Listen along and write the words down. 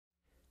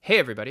Hey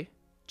everybody,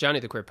 Johnny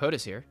the Queer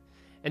POTUS here,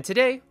 and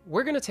today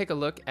we're going to take a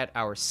look at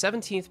our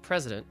 17th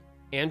president,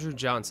 Andrew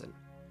Johnson.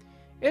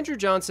 Andrew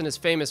Johnson is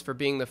famous for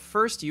being the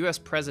first US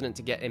president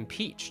to get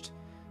impeached,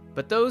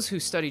 but those who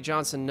study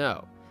Johnson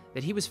know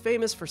that he was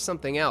famous for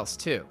something else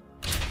too,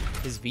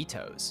 his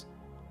vetoes.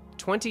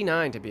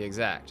 29 to be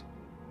exact.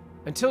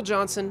 Until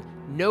Johnson,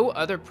 no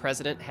other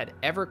president had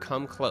ever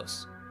come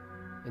close.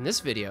 In this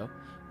video,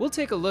 we'll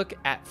take a look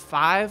at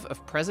 5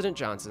 of President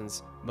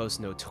Johnson's most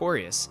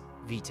notorious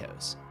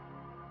vetoes.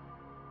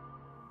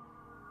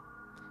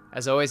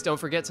 As always, don't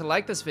forget to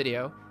like this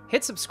video,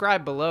 hit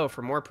subscribe below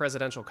for more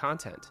presidential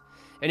content,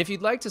 and if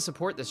you'd like to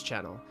support this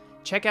channel,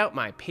 check out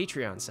my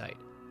Patreon site.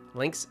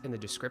 Links in the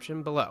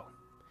description below.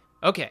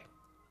 Okay,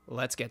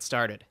 let's get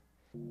started.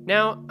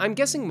 Now, I'm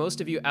guessing most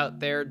of you out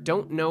there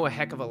don't know a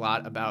heck of a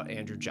lot about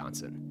Andrew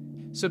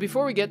Johnson. So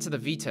before we get to the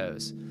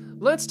vetoes,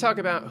 let's talk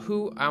about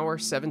who our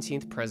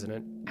 17th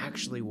president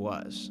actually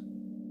was.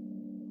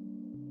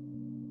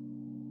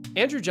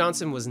 Andrew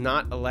Johnson was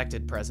not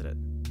elected president.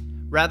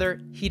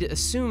 Rather, he'd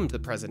assumed the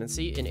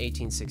presidency in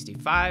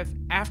 1865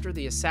 after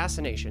the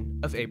assassination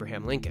of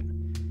Abraham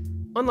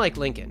Lincoln. Unlike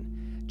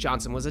Lincoln,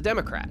 Johnson was a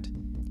Democrat.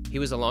 He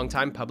was a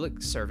longtime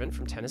public servant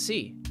from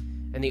Tennessee,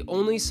 and the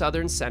only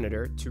Southern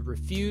senator to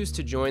refuse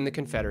to join the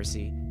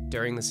Confederacy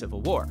during the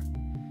Civil War.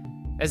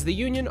 As the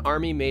Union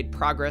Army made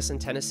progress in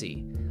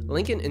Tennessee,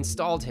 Lincoln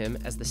installed him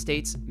as the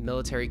state's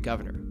military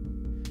governor.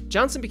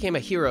 Johnson became a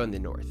hero in the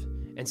North,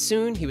 and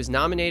soon he was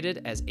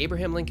nominated as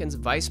Abraham Lincoln's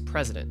vice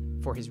president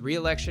for his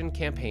re-election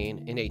campaign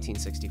in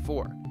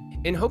 1864.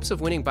 In hopes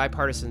of winning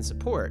bipartisan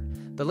support,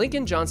 the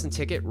Lincoln-Johnson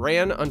ticket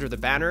ran under the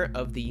banner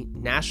of the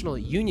National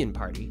Union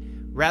Party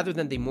rather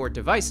than the more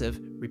divisive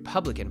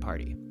Republican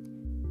Party.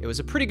 It was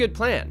a pretty good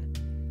plan.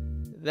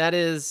 That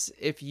is,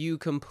 if you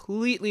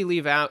completely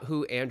leave out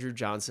who Andrew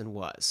Johnson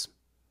was.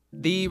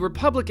 The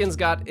Republicans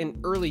got an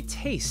early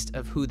taste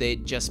of who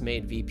they'd just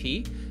made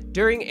VP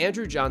during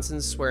Andrew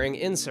Johnson's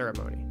swearing-in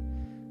ceremony.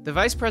 The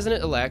vice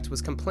president-elect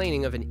was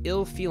complaining of an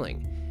ill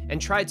feeling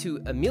and tried to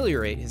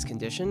ameliorate his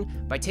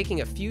condition by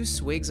taking a few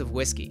swigs of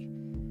whiskey.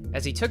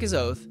 As he took his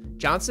oath,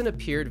 Johnson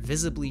appeared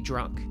visibly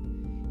drunk.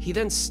 He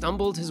then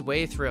stumbled his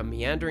way through a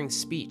meandering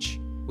speech,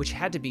 which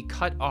had to be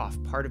cut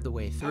off part of the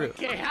way through.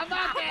 Okay, how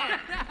about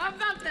that? How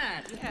about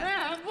that?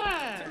 Yeah,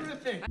 what?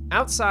 Terrific.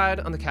 Outside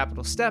on the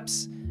Capitol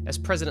steps, as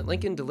President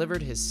Lincoln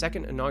delivered his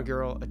second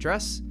inaugural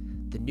address,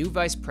 the new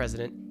vice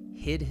president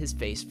hid his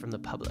face from the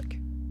public.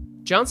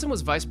 Johnson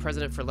was vice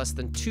president for less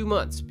than 2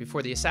 months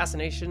before the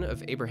assassination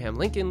of Abraham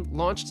Lincoln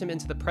launched him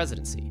into the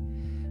presidency.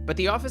 But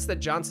the office that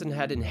Johnson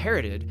had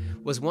inherited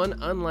was one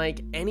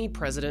unlike any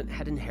president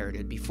had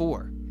inherited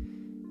before.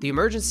 The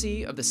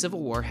emergency of the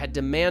Civil War had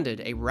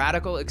demanded a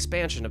radical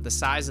expansion of the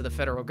size of the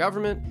federal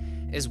government,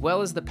 as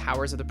well as the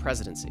powers of the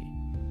presidency.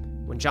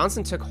 When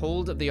Johnson took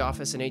hold of the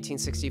office in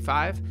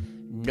 1865,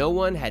 no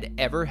one had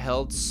ever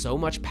held so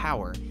much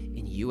power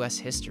in U.S.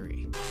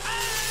 history.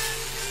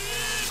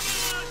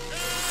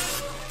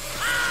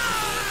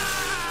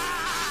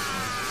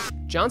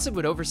 Johnson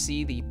would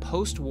oversee the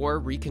post-war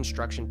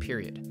Reconstruction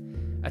period,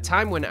 a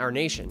time when our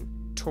nation,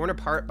 torn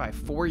apart by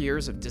 4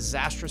 years of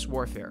disastrous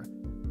warfare,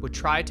 would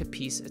try to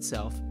piece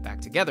itself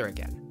back together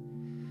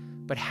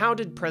again. But how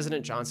did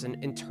President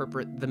Johnson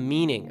interpret the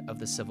meaning of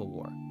the Civil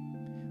War?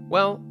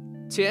 Well,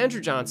 to Andrew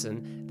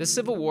Johnson, the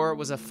Civil War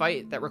was a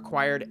fight that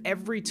required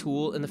every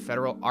tool in the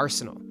federal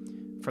arsenal,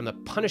 from the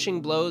punishing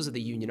blows of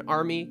the Union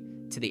Army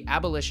to the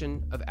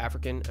abolition of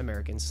African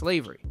American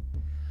slavery.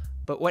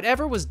 But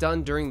whatever was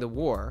done during the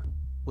war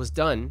was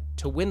done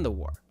to win the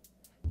war.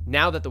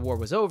 Now that the war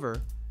was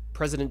over,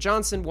 President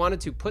Johnson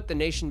wanted to put the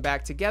nation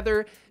back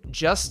together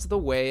just the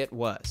way it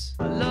was.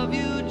 I love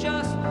you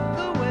just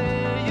the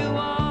way you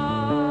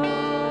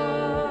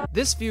are.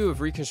 This view of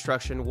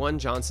Reconstruction won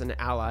Johnson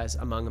allies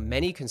among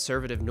many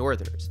conservative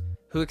Northerners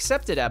who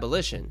accepted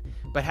abolition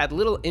but had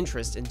little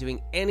interest in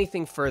doing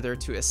anything further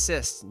to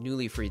assist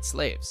newly freed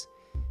slaves.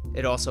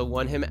 It also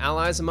won him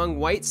allies among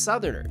white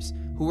Southerners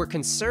who were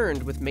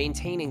concerned with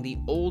maintaining the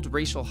old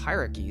racial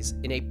hierarchies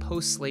in a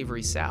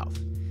post-slavery South.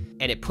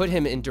 And it put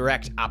him in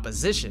direct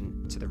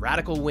opposition to the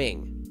radical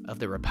wing of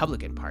the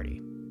Republican Party.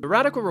 The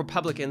radical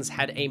Republicans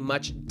had a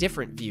much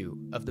different view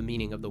of the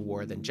meaning of the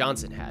war than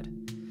Johnson had.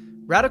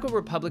 Radical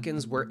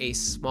Republicans were a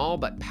small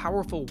but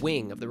powerful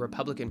wing of the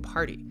Republican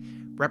Party,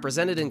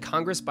 represented in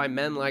Congress by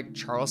men like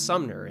Charles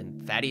Sumner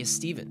and Thaddeus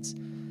Stevens.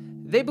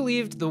 They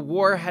believed the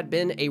war had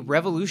been a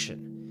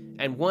revolution,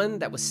 and one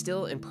that was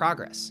still in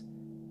progress.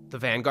 The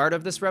vanguard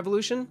of this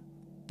revolution?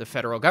 The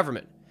federal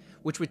government,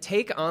 which would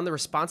take on the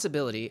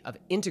responsibility of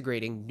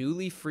integrating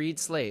newly freed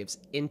slaves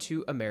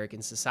into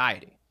American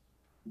society.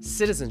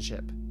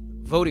 Citizenship,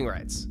 voting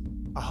rights,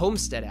 a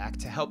Homestead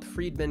Act to help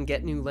freedmen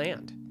get new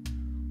land.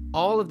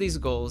 All of these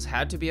goals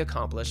had to be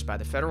accomplished by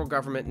the federal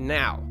government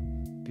now,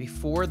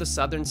 before the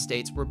Southern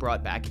states were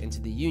brought back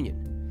into the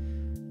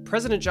Union.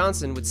 President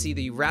Johnson would see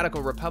the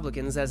radical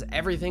Republicans as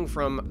everything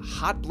from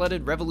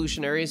hot-blooded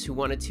revolutionaries who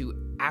wanted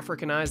to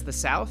Africanize the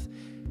South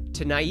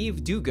to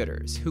naive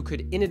do-gooders who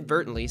could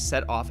inadvertently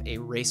set off a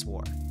race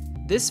war.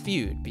 This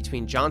feud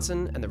between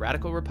Johnson and the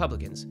radical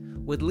Republicans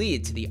would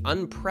lead to the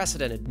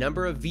unprecedented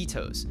number of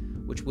vetoes,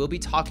 which we'll be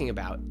talking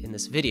about in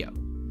this video.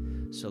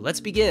 So let's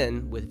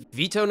begin with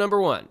veto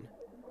number 1,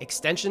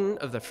 extension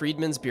of the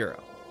Freedmen's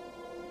Bureau.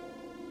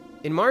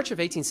 In March of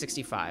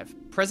 1865,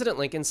 President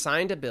Lincoln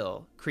signed a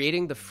bill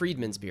creating the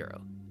Freedmen's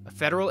Bureau, a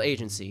federal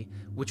agency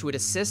which would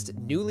assist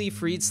newly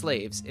freed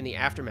slaves in the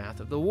aftermath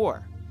of the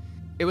war.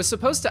 It was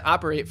supposed to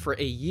operate for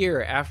a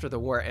year after the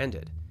war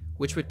ended,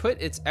 which would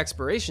put its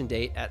expiration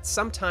date at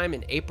sometime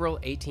in April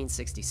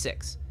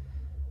 1866.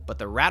 But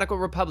the radical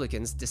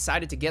Republicans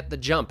decided to get the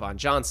jump on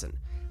Johnson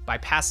by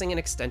passing an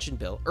extension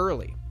bill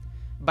early.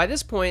 By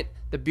this point,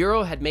 the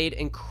Bureau had made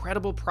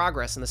incredible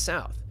progress in the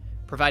South,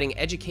 providing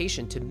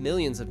education to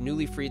millions of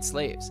newly freed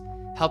slaves,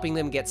 helping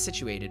them get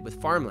situated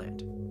with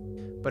farmland.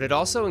 But it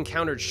also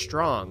encountered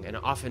strong and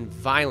often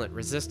violent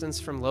resistance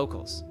from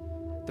locals.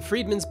 The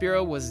Freedmen's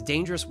Bureau was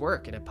dangerous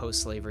work in a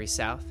post-slavery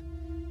South.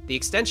 The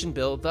extension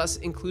bill thus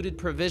included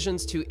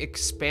provisions to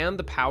expand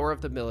the power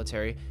of the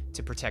military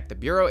to protect the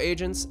Bureau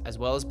agents as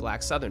well as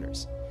black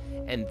Southerners.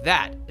 And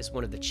that is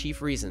one of the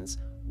chief reasons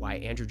why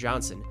Andrew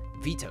Johnson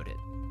vetoed it.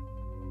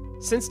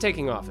 Since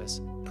taking office,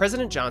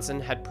 President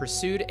Johnson had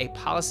pursued a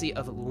policy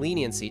of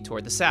leniency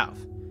toward the South.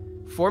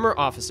 Former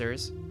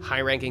officers,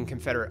 high-ranking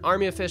Confederate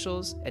Army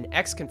officials, and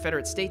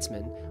ex-Confederate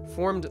statesmen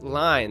formed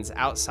lines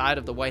outside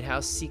of the White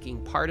House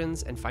seeking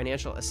pardons and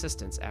financial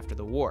assistance after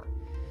the war,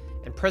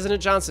 and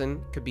President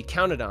Johnson could be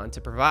counted on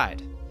to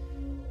provide.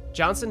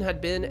 Johnson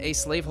had been a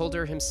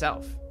slaveholder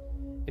himself.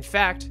 In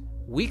fact,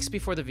 weeks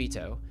before the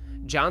veto,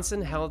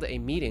 Johnson held a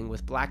meeting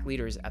with black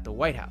leaders at the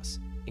White House,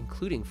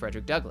 including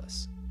Frederick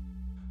Douglass.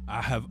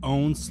 I have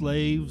owned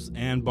slaves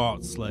and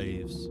bought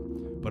slaves,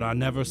 but I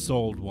never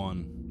sold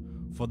one.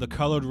 For the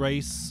colored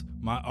race,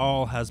 my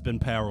all has been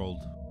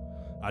periled.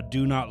 I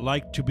do not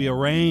like to be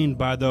arraigned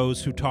by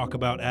those who talk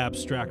about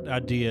abstract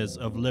ideas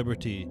of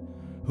liberty,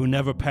 who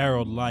never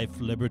periled life,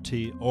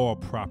 liberty, or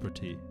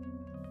property.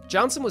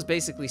 Johnson was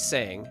basically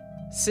saying,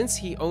 since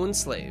he owned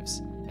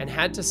slaves and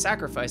had to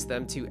sacrifice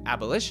them to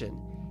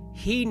abolition,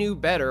 he knew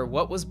better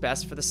what was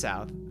best for the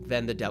South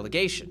than the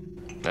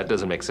delegation. That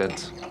doesn't make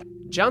sense.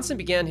 Johnson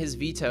began his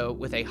veto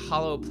with a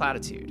hollow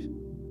platitude.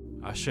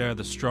 I share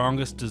the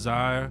strongest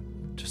desire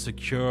to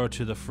secure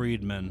to the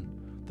freedmen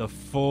the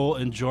full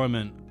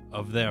enjoyment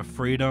of their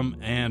freedom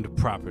and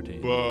property.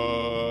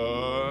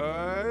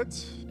 But...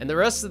 And the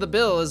rest of the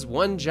bill is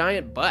one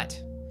giant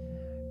but.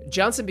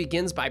 Johnson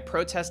begins by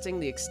protesting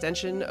the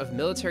extension of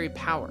military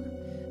power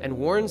and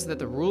warns that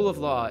the rule of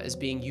law is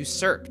being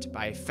usurped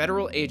by a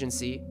federal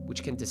agency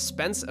which can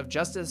dispense of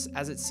justice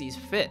as it sees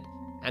fit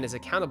and is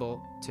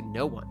accountable to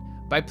no one.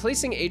 By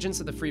placing agents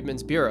of the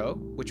Freedmen's Bureau,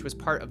 which was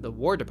part of the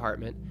War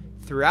Department,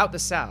 throughout the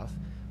South,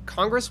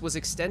 Congress was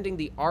extending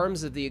the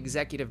arms of the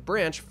executive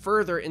branch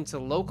further into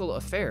local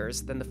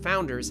affairs than the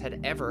founders had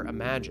ever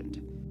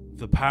imagined.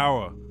 The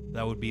power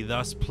that would be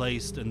thus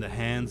placed in the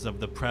hands of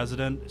the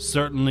president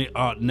certainly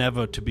ought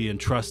never to be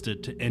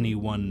entrusted to any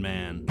one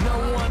man.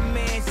 No one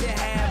man should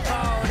have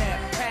all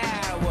that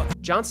power.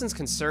 Johnson's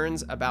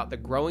concerns about the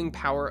growing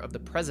power of the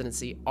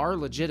presidency are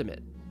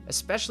legitimate,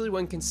 especially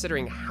when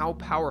considering how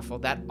powerful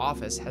that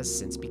office has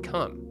since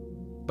become.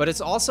 But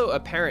it's also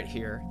apparent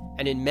here,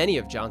 and in many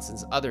of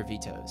Johnson's other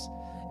vetoes,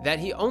 that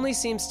he only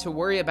seems to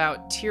worry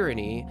about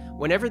tyranny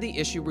whenever the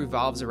issue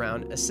revolves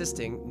around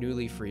assisting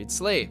newly freed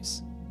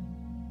slaves.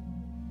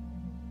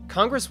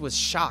 Congress was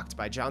shocked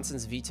by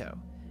Johnson's veto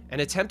and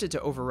attempted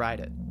to override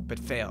it, but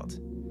failed.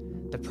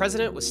 The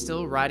president was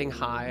still riding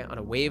high on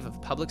a wave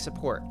of public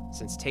support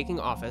since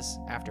taking office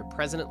after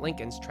President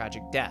Lincoln's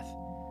tragic death,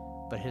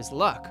 but his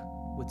luck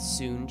would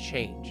soon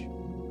change.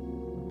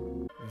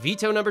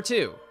 Veto number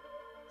 2,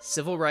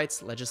 civil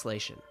rights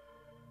legislation.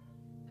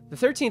 The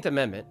 13th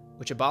Amendment,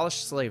 which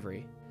abolished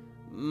slavery,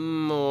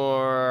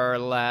 more or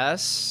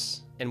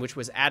less, and which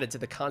was added to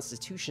the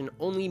Constitution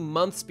only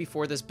months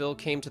before this bill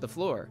came to the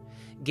floor,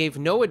 gave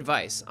no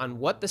advice on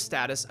what the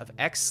status of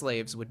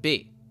ex-slaves would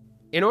be.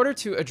 In order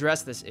to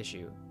address this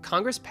issue,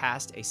 Congress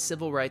passed a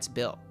civil rights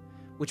bill,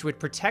 which would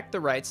protect the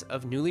rights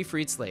of newly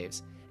freed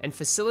slaves and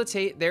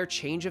facilitate their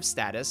change of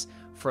status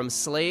from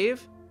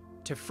slave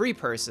to free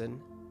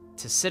person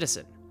to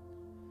citizen.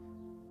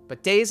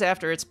 But days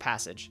after its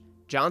passage,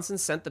 Johnson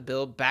sent the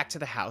bill back to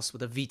the House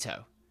with a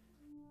veto.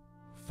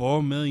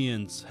 4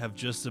 millions have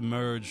just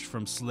emerged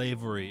from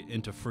slavery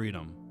into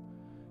freedom.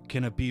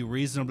 Can it be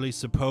reasonably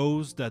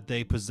supposed that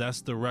they possess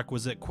the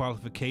requisite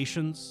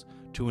qualifications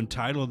to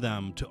entitle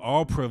them to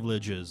all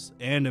privileges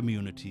and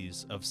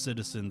immunities of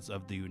citizens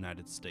of the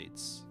United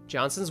States?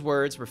 Johnson's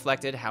words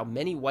reflected how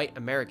many white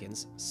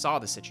Americans saw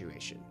the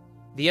situation.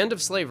 The end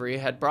of slavery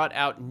had brought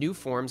out new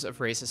forms of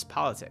racist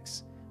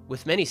politics,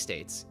 with many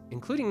states,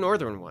 including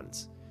northern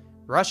ones,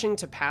 rushing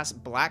to pass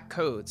black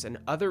codes and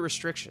other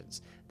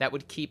restrictions that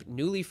would keep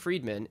newly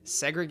freedmen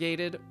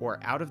segregated or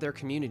out of their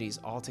communities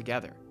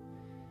altogether.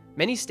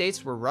 Many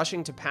states were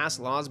rushing to pass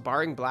laws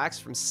barring blacks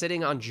from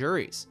sitting on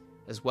juries,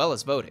 as well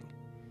as voting.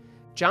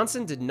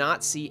 Johnson did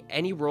not see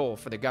any role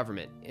for the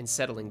government in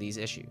settling these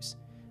issues.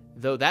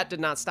 though that did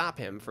not stop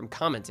him from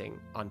commenting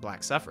on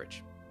black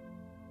suffrage.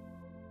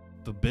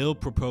 The bill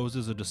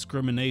proposes a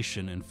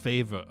discrimination in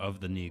favor of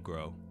the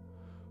Negro,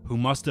 who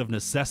must of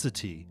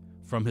necessity,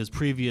 from his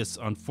previous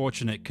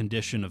unfortunate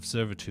condition of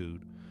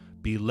servitude,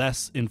 be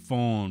less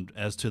informed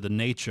as to the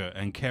nature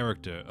and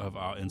character of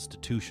our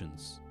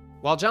institutions.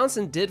 While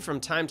Johnson did from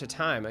time to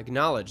time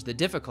acknowledge the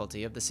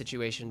difficulty of the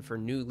situation for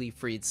newly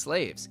freed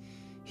slaves,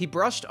 he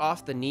brushed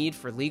off the need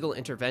for legal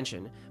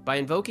intervention by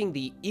invoking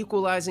the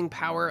equalizing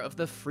power of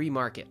the free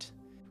market.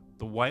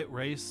 The white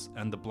race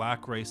and the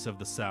black race of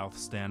the South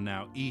stand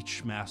now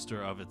each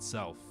master of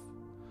itself.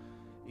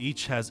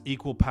 Each has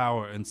equal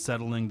power in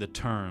settling the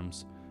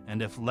terms,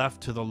 and if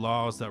left to the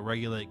laws that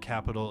regulate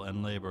capital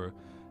and labor,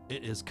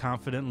 it is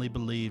confidently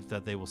believed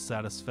that they will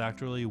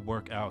satisfactorily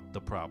work out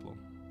the problem.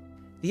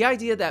 The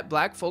idea that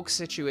black folks'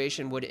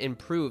 situation would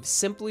improve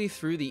simply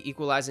through the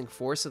equalizing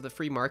force of the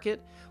free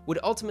market would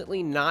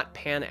ultimately not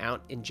pan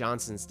out in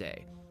Johnson's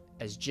day,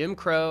 as Jim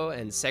Crow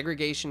and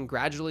segregation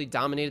gradually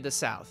dominated the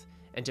South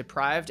and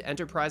deprived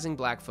enterprising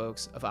black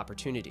folks of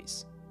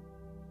opportunities.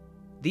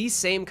 These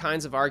same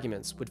kinds of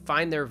arguments would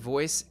find their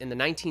voice in the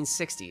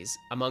 1960s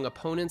among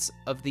opponents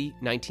of the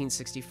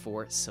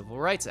 1964 Civil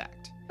Rights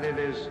Act. It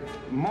is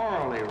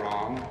morally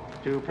wrong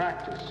to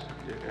practice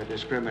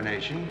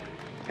discrimination,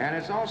 and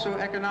it's also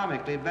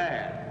economically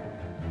bad.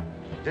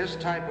 This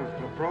type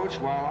of approach,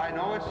 while I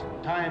know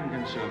it's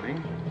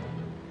time-consuming,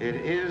 it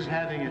is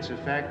having its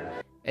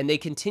effect. And they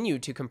continue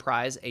to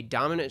comprise a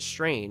dominant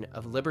strain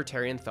of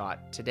libertarian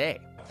thought today.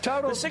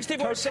 The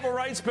 64 Civil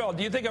Rights Bill,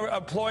 do you think an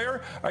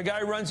employer, a guy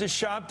who runs a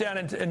shop down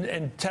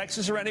in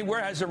Texas or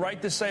anywhere, has a right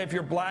to say, if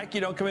you're black,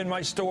 you don't come in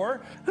my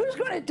store? Who's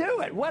going to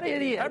do it? What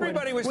idiot?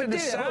 Everybody was in the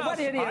South. What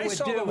idiot would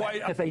do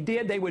it? If they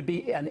did, they would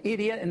be an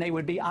idiot and they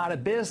would be out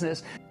of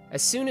business.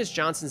 As soon as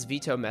Johnson's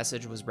veto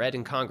message was read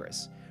in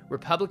Congress,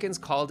 Republicans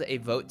called a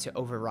vote to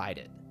override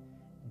it.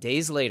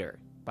 Days later,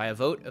 by a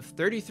vote of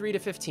 33 to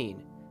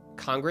 15,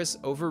 Congress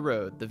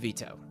overrode the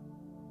veto.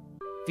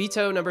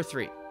 Veto number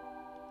 3.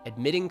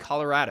 Admitting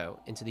Colorado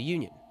into the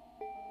Union.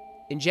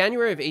 In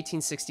January of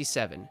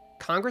 1867,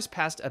 Congress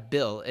passed a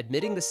bill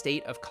admitting the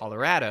state of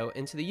Colorado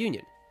into the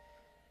Union.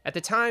 At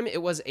the time,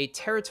 it was a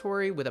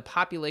territory with a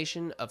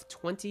population of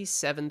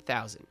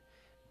 27,000,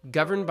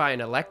 governed by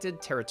an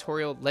elected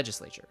territorial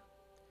legislature.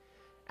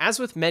 As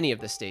with many of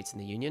the states in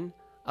the Union,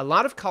 a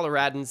lot of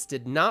Coloradans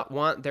did not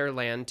want their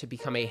land to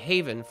become a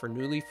haven for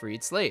newly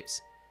freed slaves.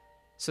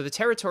 So the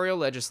territorial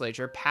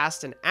legislature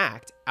passed an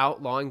act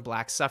outlawing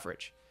black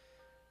suffrage.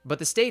 But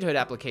the statehood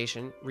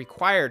application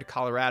required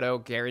Colorado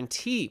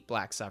guarantee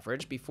black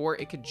suffrage before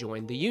it could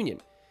join the Union.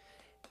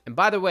 And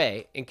by the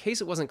way, in case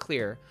it wasn't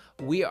clear,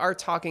 we are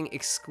talking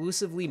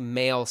exclusively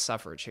male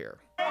suffrage here.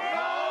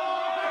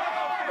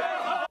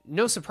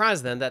 No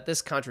surprise then that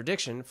this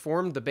contradiction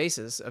formed the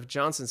basis of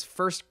Johnson's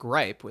first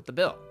gripe with the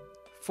bill.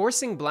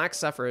 Forcing black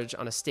suffrage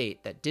on a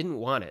state that didn't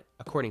want it,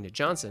 according to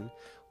Johnson,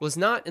 was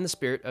not in the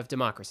spirit of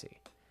democracy.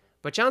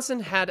 But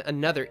Johnson had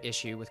another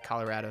issue with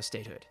Colorado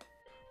statehood.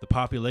 The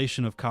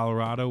population of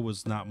Colorado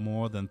was not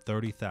more than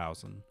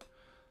 30,000.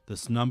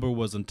 This number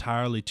was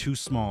entirely too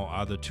small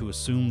either to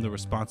assume the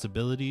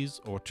responsibilities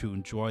or to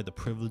enjoy the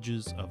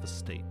privileges of a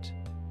state.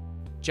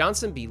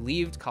 Johnson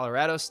believed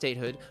Colorado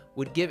statehood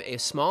would give a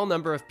small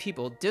number of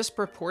people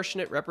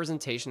disproportionate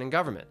representation in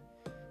government.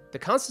 The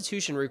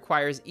Constitution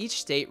requires each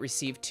state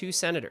receive 2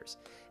 senators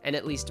and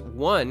at least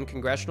 1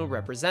 congressional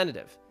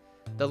representative.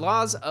 The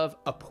laws of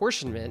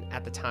apportionment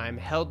at the time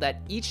held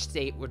that each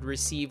state would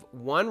receive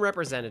 1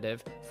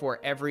 representative for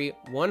every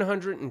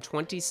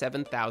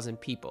 127,000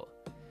 people.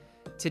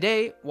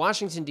 Today,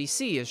 Washington,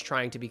 D.C. is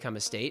trying to become a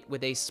state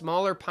with a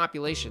smaller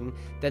population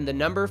than the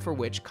number for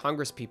which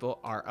congresspeople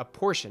are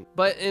apportioned.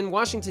 But in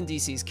Washington,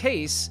 D.C.'s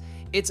case,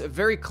 it's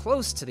very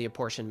close to the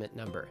apportionment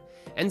number,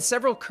 and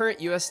several current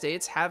U.S.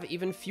 states have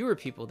even fewer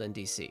people than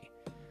D.C.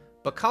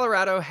 But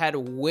Colorado had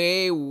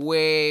way,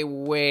 way,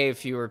 way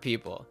fewer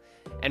people.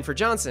 And for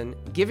Johnson,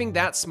 giving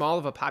that small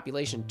of a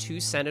population 2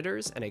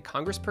 senators and a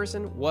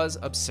congressperson was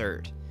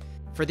absurd.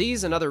 For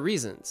these and other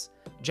reasons,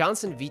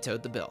 Johnson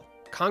vetoed the bill.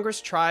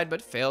 Congress tried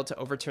but failed to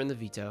overturn the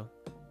veto.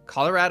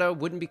 Colorado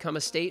wouldn't become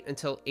a state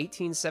until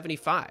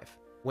 1875,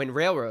 when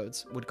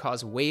railroads would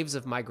cause waves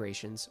of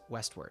migrations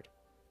westward.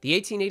 The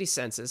 1880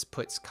 census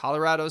puts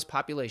Colorado's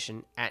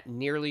population at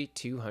nearly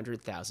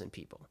 200,000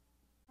 people.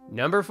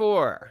 Number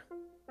 4.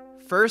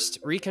 First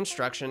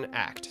Reconstruction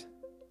Act.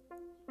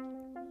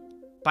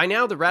 By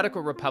now, the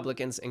radical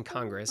Republicans in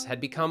Congress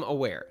had become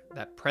aware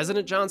that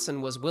President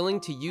Johnson was willing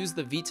to use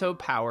the veto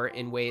power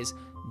in ways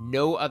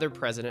no other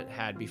president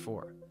had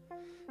before.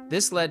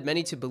 This led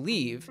many to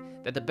believe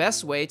that the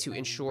best way to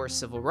ensure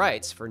civil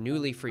rights for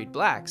newly freed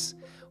blacks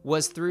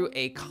was through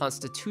a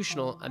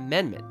constitutional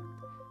amendment.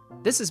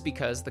 This is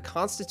because the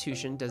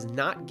Constitution does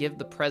not give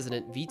the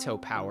president veto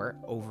power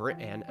over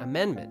an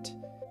amendment.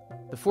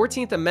 The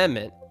 14th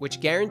Amendment,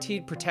 which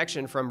guaranteed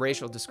protection from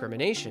racial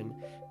discrimination,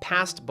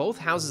 passed both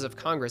houses of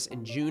Congress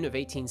in June of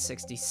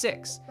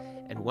 1866,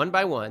 and one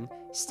by one,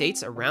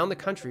 states around the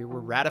country were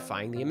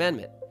ratifying the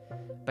amendment.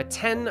 By But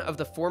 10 of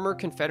the former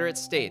Confederate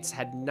states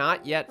had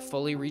not yet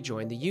fully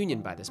rejoined the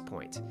Union by this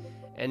point,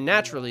 and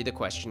naturally the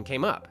question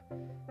came up.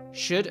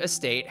 Should a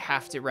state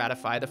have to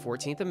ratify the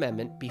 14th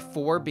Amendment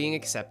before being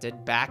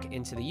accepted back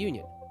into the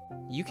Union?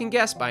 You can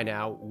guess by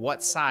now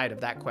what side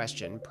of that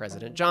question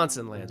President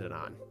Johnson landed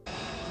on.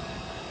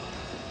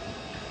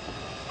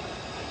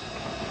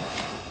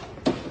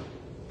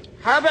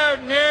 How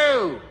about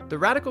new? The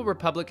radical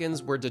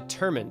Republicans were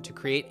determined to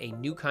create a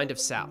new kind of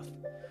South,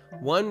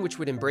 one which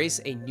would embrace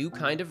a new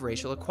kind of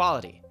racial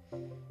equality.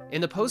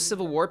 In the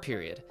post-Civil War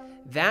period,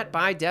 that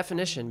by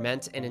definition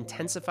meant an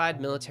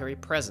intensified military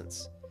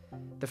presence.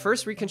 The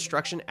first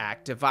Reconstruction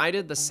Act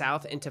divided the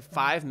South into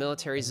 5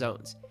 military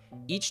zones,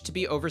 each to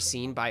be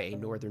overseen by a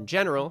Northern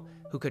general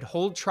who could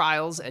hold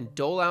trials and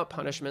dole out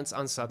punishments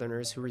on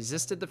Southerners who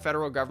resisted the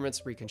federal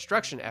government's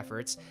Reconstruction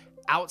efforts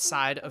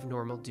outside of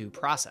normal due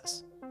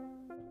process.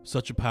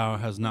 Such a power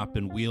has not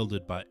been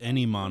wielded by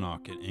any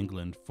monarch in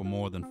England for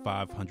more than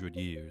 500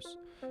 years.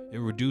 It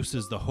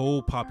reduces the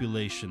whole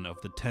population of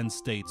the 10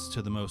 states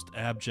to the most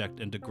abject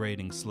and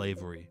degrading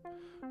slavery.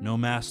 No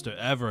master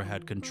ever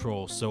had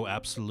control so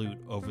absolute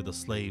over the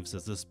slaves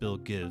as this bill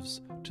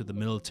gives to the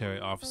military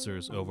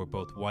officers over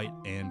both white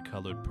and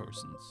colored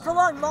persons.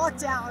 Prolonged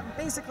lockdown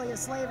basically is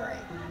slavery.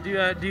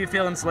 Do you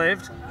feel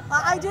enslaved?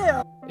 I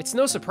do. It's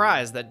no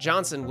surprise that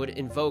Johnson would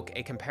invoke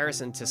a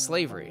comparison to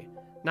slavery,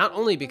 not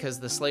only because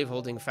the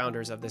slaveholding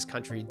founders of this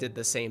country did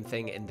the same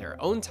thing in their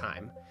own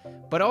time,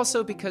 but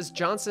also because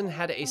Johnson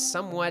had a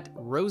somewhat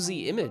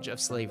rosy image of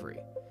slavery.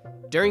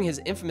 During his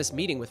infamous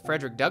meeting with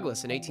Frederick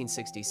Douglass in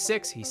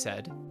 1866, he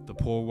said, "The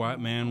poor white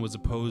man was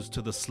opposed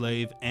to the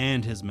slave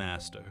and his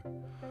master,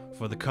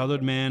 for the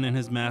colored man and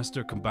his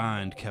master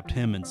combined kept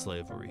him in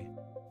slavery."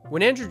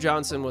 When Andrew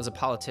Johnson was a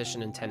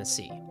politician in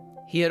Tennessee,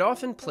 he had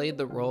often played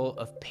the role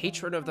of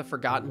patron of the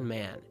forgotten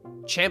man,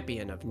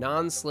 champion of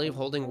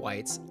non-slaveholding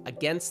whites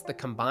against the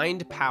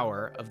combined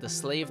power of the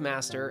slave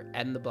master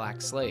and the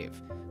black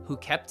slave, who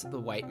kept the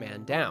white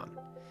man down.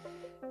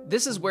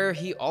 This is where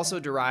he also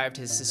derived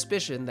his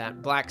suspicion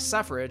that black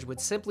suffrage would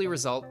simply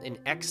result in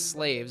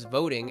ex-slaves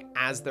voting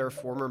as their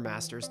former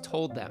masters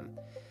told them.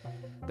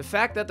 The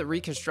fact that the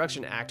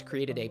Reconstruction Act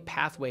created a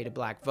pathway to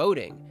black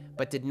voting,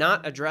 but did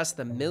not address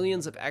the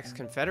millions of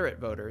ex-Confederate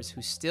voters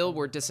who still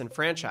were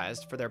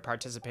disenfranchised for their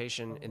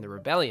participation in the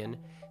rebellion,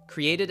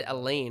 created a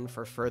lane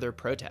for further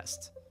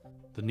protests.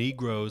 The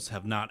Negroes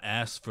have not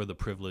asked for the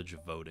privilege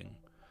of voting.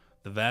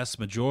 The vast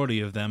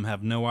majority of them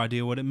have no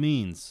idea what it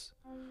means.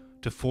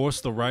 To force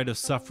the right of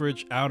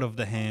suffrage out of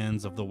the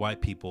hands of the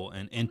white people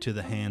and into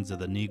the hands of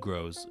the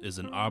Negroes is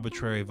an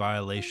arbitrary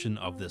violation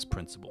of this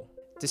principle.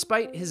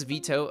 Despite his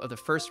veto of the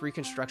first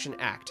Reconstruction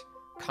Act,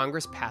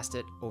 Congress passed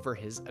it over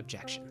his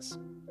objections.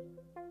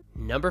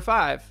 Number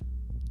 5,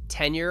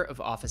 Tenure of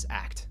Office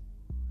Act.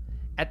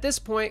 At this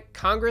point,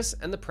 Congress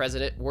and the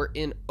president were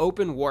in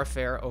open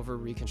warfare over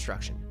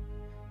Reconstruction.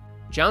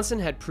 Johnson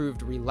had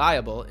proved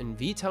reliable in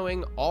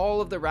vetoing all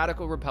of the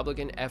radical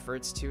Republican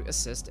efforts to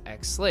assist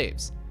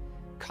ex-slaves.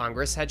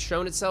 Congress had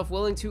shown itself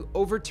willing to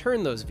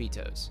overturn those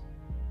vetoes.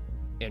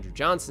 Andrew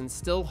Johnson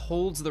still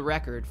holds the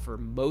record for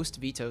most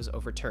vetoes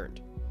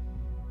overturned.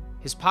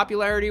 His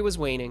popularity was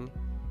waning,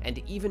 and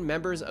even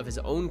members of his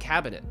own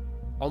cabinet,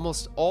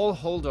 almost all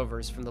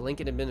holdovers from the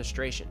Lincoln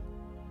administration,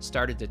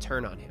 started to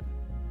turn on him.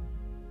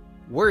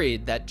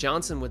 Worried that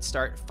Johnson would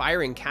start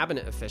firing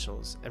cabinet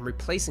officials and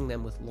replacing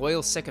them with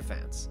loyal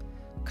sycophants,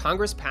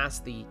 Congress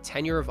passed the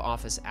Tenure of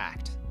Office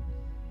Act.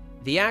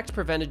 The act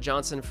prevented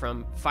Johnson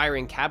from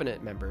firing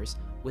cabinet members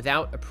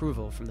without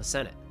approval from the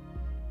Senate.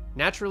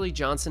 Naturally,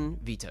 Johnson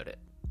vetoed it.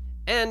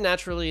 And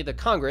naturally, the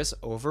Congress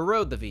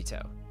overrode the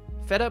veto.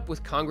 Fed up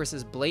with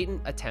Congress's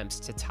blatant attempts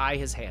to tie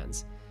his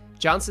hands,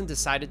 Johnson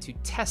decided to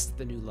test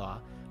the new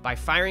law by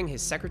firing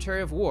his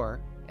Secretary of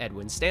War,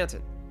 Edwin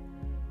Stanton.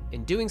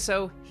 In doing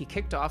so, he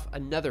kicked off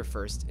another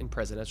first in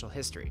presidential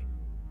history,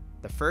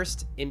 the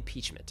first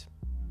impeachment.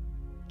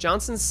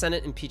 Johnson's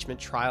Senate impeachment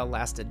trial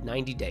lasted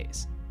 90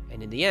 days,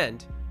 and in the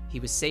end, he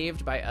was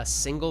saved by a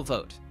single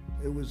vote.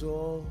 It was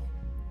all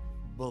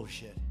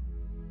bullshit.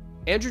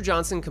 Andrew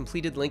Johnson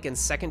completed Lincoln's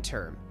second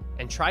term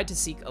and tried to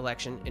seek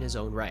election in his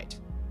own right.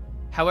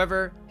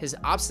 However, his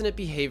obstinate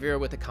behavior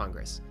with the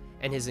Congress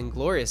and his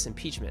inglorious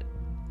impeachment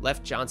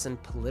left Johnson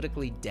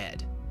politically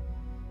dead.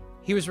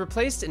 He was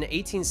replaced in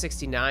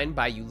 1869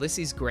 by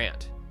Ulysses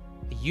Grant,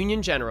 a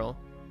Union general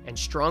and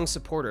strong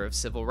supporter of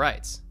civil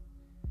rights.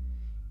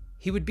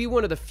 He would be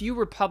one of the few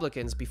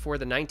Republicans before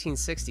the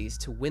 1960s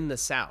to win the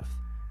South,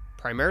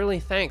 primarily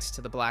thanks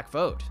to the black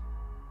vote.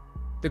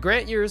 The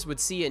Grant years would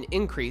see an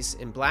increase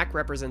in black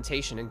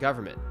representation in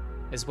government,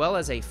 as well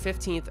as a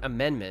 15th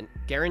Amendment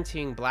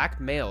guaranteeing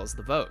black males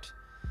the vote.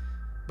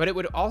 But it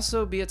would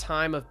also be a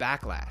time of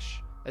backlash,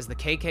 as the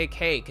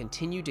KKK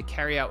continued to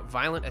carry out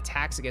violent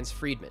attacks against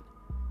freedmen.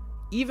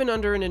 Even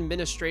under an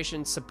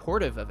administration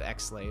supportive of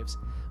ex-slaves,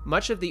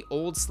 much of the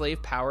old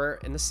slave power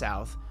in the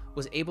South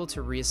was able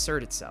to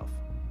reassert itself.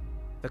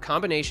 The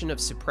combination of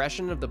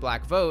suppression of the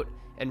black vote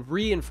and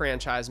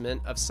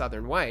re-enfranchisement of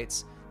Southern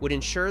whites would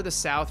ensure the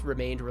South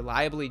remained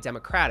reliably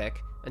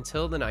Democratic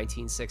until the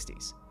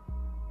 1960s.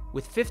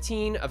 With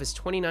 15 of his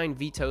 29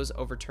 vetoes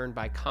overturned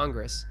by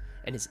Congress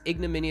and his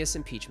ignominious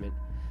impeachment,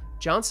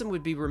 Johnson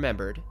would be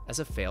remembered as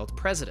a failed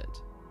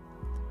president.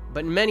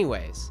 But in many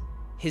ways,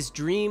 his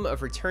dream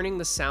of returning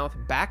the South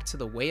back to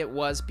the way it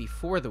was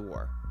before the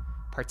war,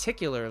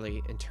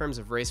 particularly in terms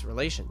of race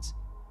relations,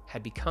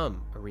 had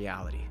become a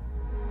reality.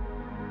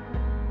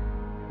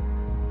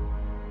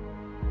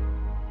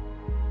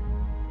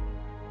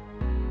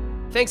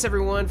 Thanks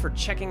everyone for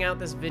checking out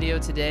this video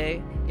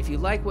today. If you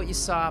like what you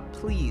saw,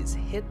 please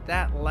hit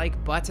that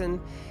like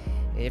button.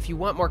 If you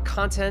want more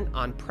content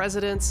on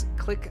presidents,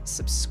 click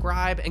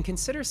subscribe and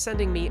consider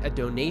sending me a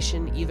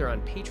donation either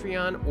on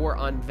Patreon or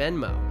on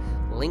Venmo.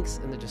 Links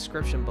in the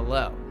description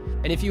below.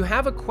 And if you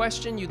have a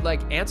question you'd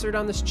like answered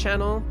on this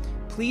channel,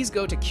 please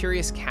go to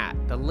Curious Cat.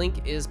 The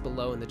link is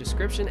below in the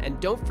description. And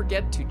don't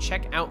forget to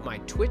check out my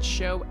Twitch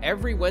show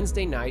every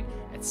Wednesday night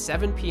at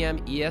 7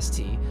 p.m.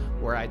 EST,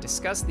 where I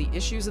discuss the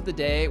issues of the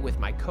day with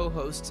my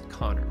co-host,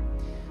 Connor.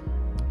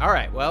 All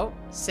right, well,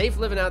 safe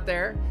living out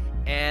there,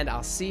 and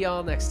I'll see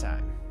y'all next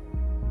time.